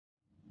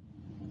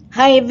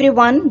Hi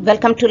everyone,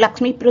 welcome to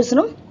Laxmi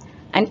Prasuram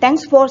and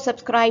thanks for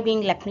subscribing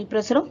Laxmi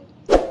Prasuram.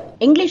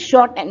 English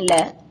Shorthand-ல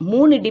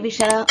 3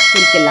 டிவிஷனா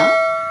பிரிக்கலாம்.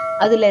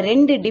 அதுல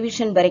 2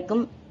 division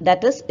வரைக்கும்,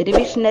 that is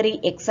revisionary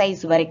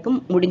exercise வரைக்கும்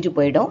முடிஞ்சு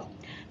போயிடும்.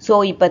 So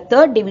இப்ப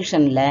 3rd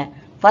டிவிஷன்ல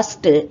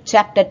first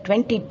chapter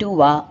 22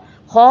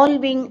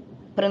 halving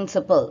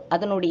principle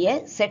அதனுடைய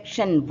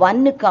section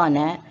 1க்கான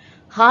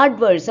hard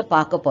words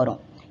பார்க்க போறோம்.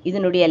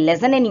 இதனுடைய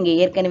லெசனை நீங்க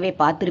ஏற்கனவே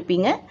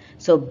பார்த்திருப்பீங்க.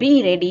 So be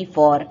ready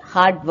for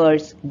hard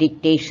words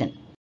dictation.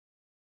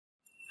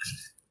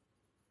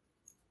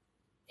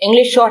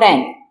 English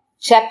Shorthand,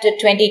 Chapter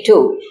 22,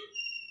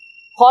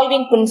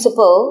 Halving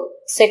Principle,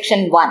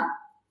 Section 1.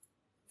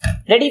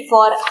 Ready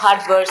for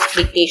hard words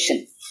dictation.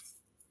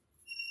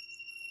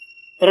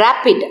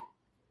 Rapid,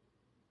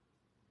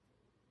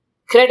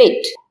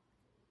 credit,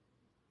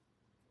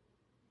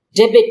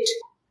 debit,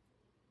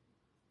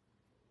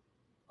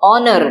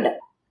 honored,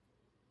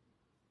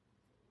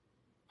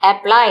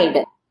 applied,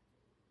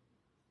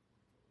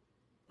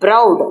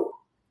 proud,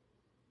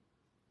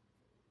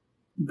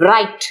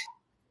 bright,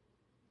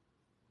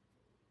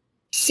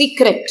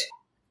 secret,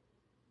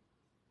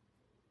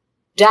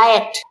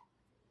 diet,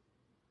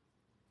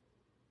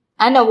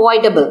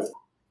 unavoidable,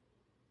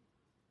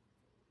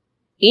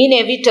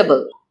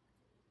 inevitable,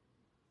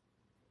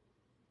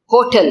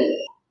 hotel,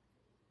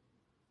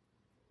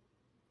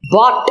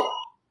 bought,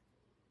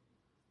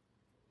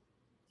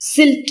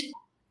 silt,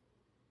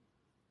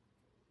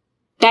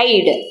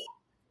 tide,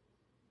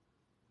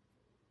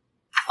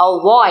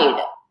 avoid,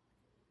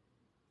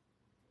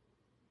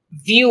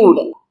 viewed,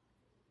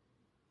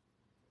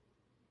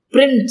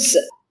 prince,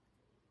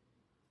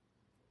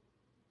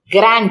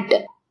 grant,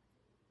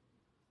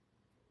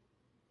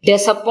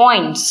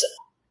 disappoints,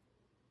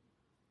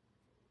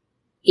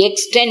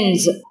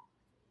 extends,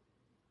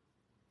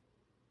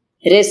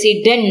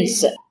 residence,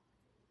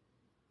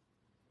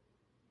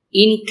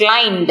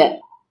 inclined,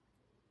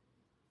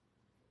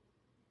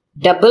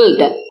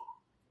 doubled,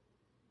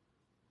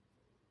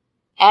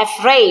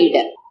 afraid,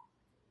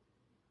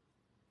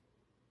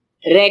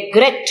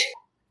 regret,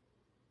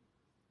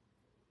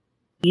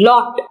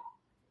 lot,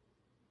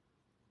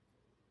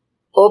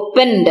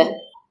 opened,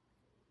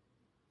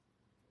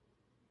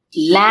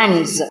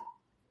 lands,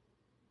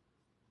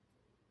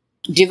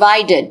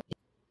 divided,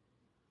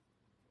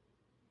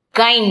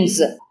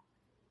 kinds,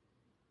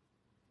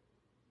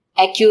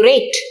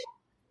 accurate,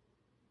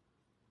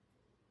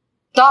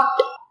 thought,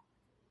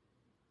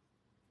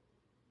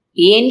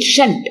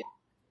 ancient,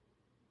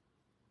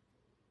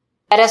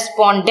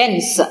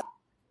 correspondence,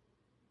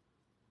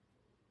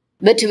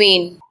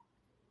 between,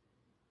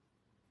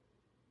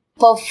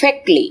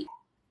 perfectly,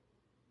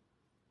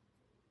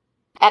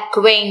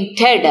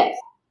 acquainted,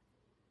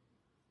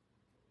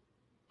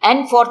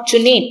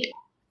 unfortunate,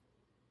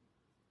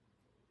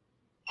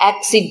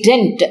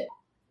 accident,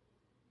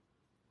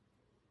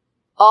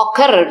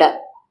 occurred,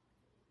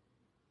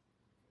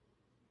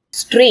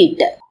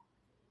 street,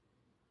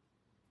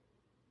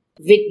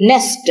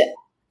 witnessed,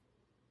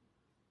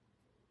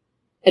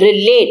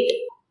 relate,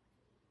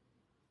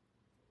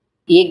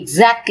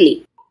 exactly,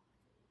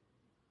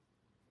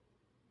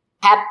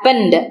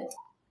 happened,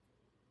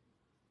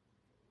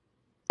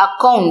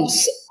 accounts,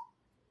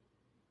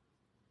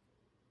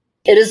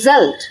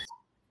 result,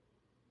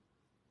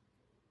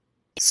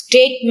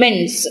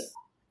 statements,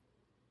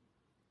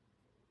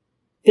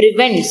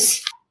 prevents,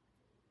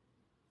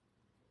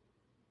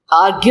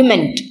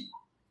 argument,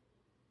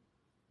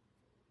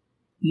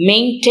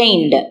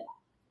 maintained,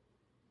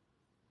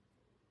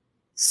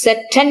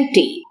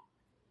 certainty,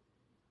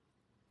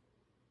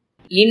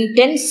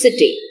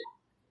 intensity.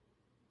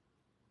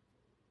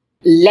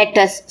 Let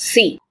us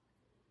see.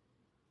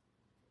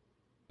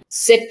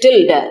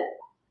 Settled,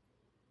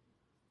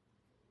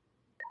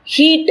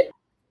 heat,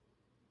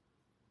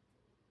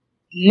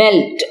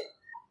 melt,